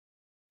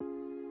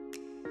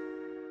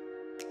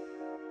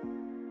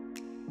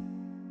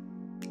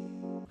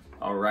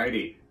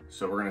Alrighty,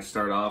 so we're gonna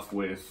start off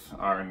with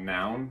our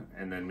noun,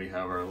 and then we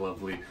have our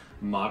lovely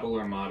model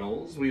or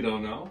models, we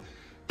don't know.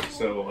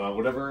 So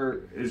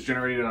whatever is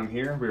generated on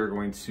here, we are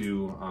going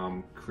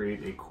to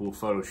create a cool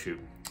photo shoot.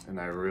 And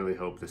I really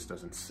hope this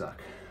doesn't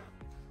suck.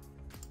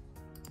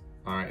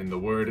 All right, and the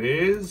word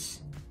is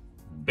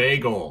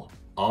bagel.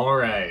 All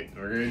right,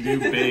 we're gonna do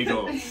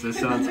bagels. This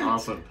sounds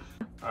awesome.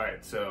 All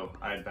right, so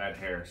I had bad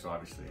hair, so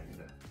obviously I need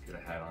to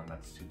get a hat on.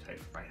 That's too tight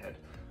for my head.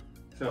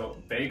 So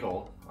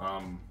bagel,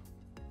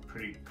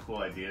 pretty cool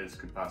ideas.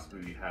 Could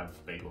possibly have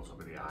bagels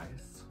over the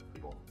eyes.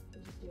 People.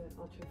 Just do an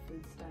ultra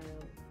food style.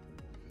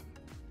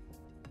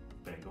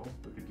 Bagel.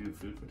 We could do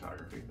food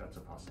photography. That's a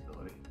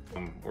possibility.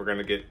 We're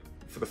gonna get,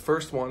 for the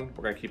first one,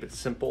 we're gonna keep it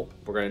simple.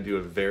 We're gonna do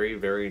a very,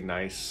 very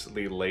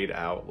nicely laid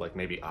out, like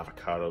maybe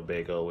avocado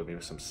bagel with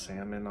maybe some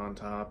salmon on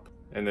top.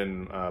 And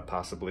then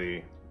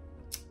possibly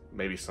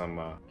maybe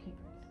some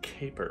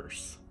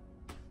capers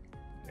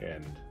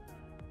and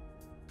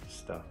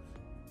stuff.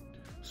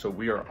 So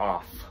we are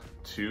off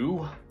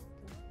to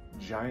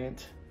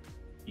Giant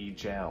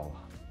E-Gel.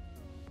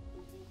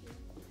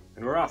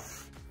 And we're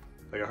off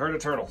like a herd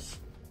of turtles.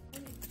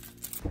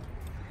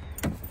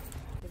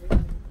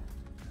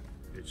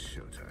 It's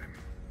showtime.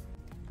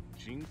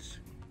 Giant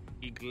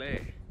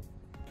Igle.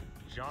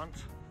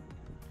 Giant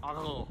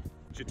Arl.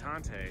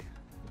 Gitante.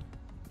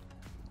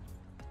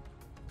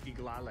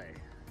 Iglale.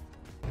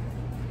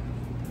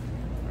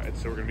 Alright,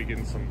 so we're gonna be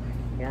getting some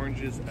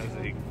oranges as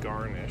a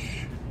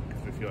garnish,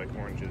 because we feel like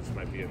oranges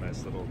might be a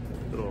nice little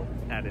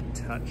added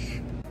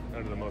touch.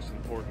 Under the most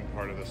important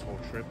part of this whole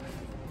trip.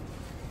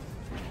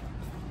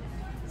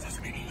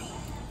 Sesame.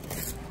 I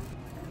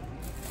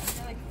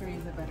feel like 3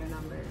 is a better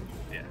number.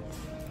 Yeah.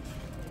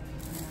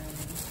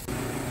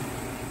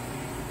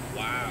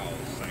 Wow,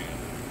 Sam.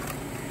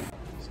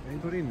 Does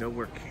anybody know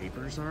where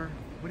capers are?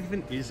 What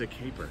even is a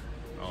caper?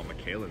 Oh,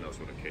 Mikayla knows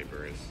what a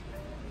caper is.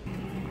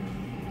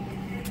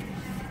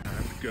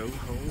 Time to go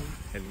home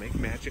and make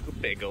magic with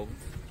bagel.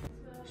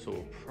 So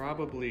we'll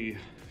probably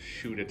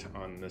shoot it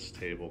on this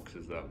table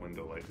because that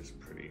window light is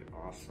pretty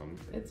awesome.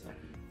 It's fine.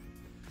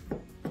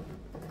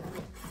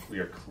 We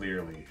are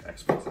clearly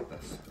experts at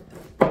this.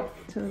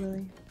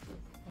 Totally.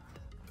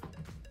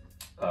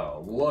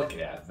 Oh, look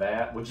at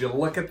that. Would you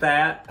look at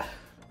that?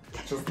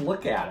 Just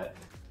look at it.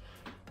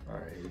 All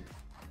right.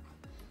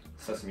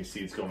 Sesame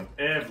seeds going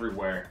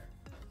everywhere.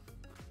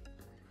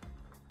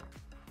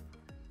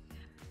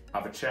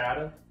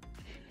 Avocado.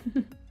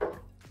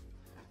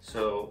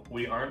 So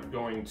we aren't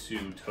going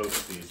to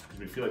toast these because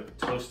we feel like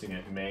toasting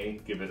it may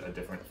give it a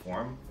different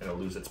form. It'll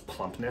lose its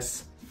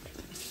plumpness.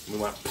 We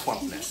want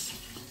plumpness.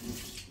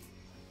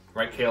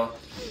 Right, Kayla?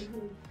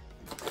 Mm-hmm.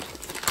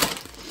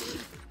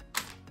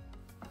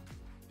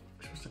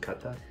 We're supposed to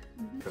cut that?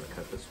 Mm-hmm. Gotta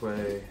cut this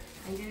way.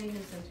 I'm getting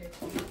him some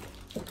turkey.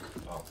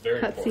 Oh, very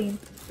Cut important. scene.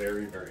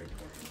 Very, very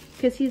important.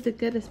 Because he's the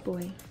goodest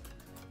boy.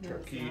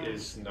 Turkey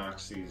is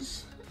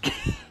Noxie's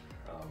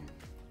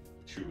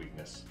true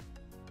weakness.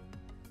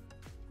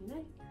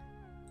 Nice.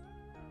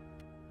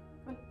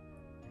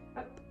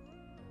 Up.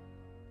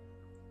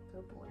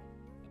 Good boy.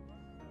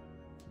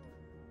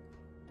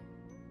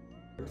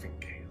 Everything,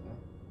 Kayla.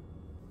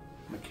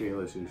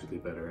 Mikayla's usually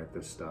better at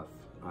this stuff.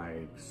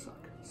 I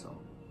suck, so.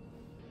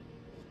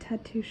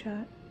 Tattoo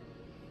shot.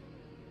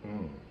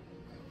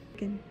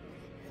 Again.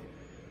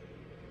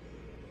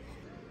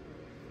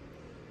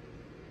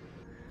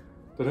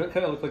 Doesn't it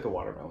kind of look like a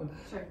watermelon?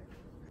 Sure.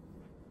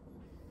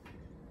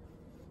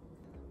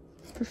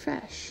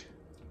 Profesh.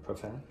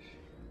 Profesh?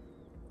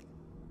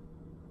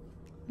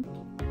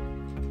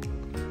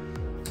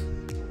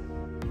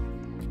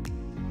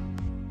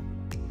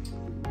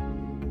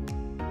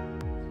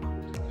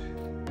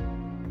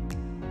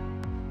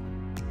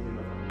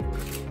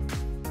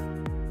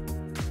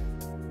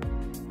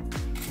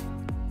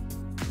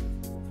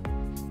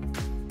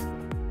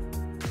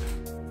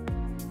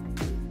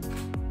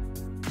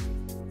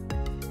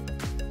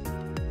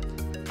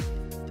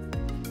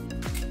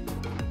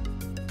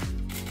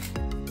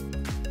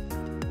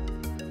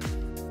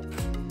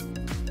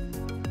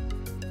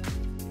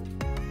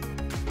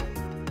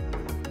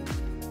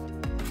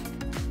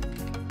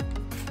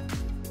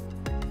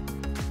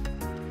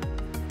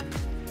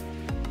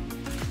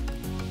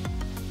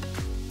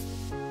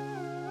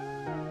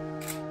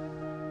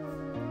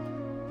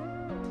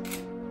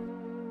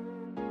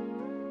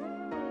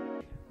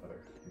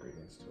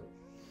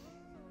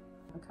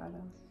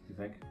 Avocado. You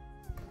think?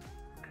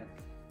 Okay.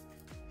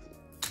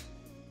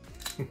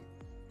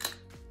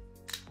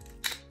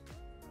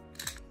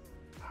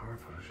 Power of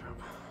Photoshop.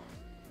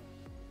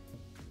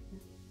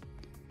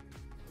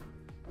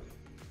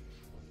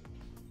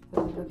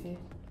 Okay.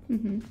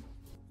 Mm-hmm.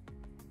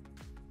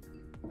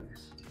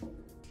 Nice.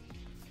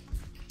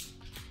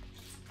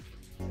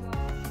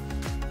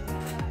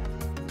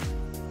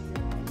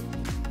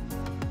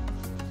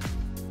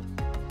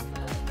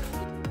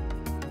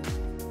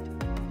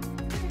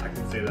 I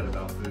can say that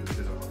about food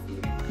because I'm a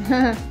foodie.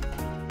 Ooh.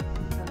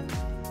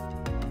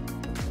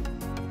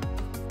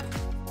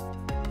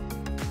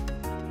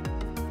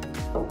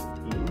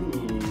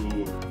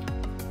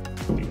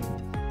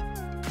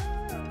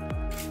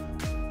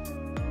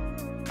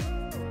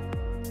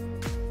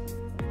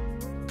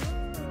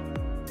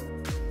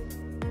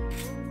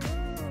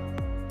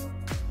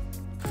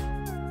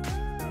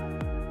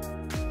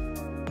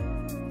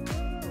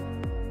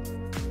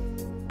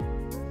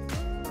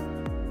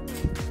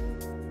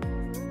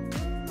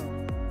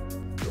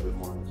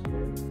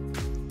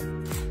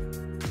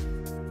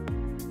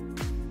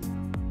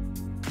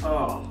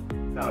 Oh,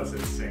 that was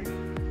in sync.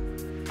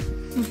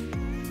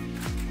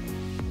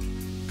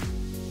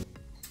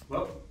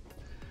 Well,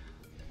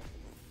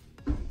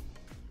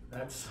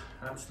 that's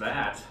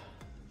that.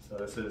 So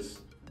this is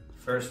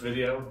first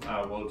video.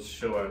 We'll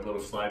show a little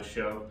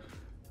slideshow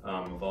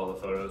of all the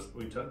photos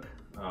we took.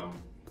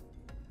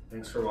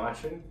 Thanks for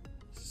watching.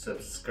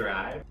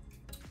 Subscribe.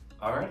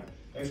 All right,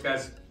 thanks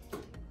guys.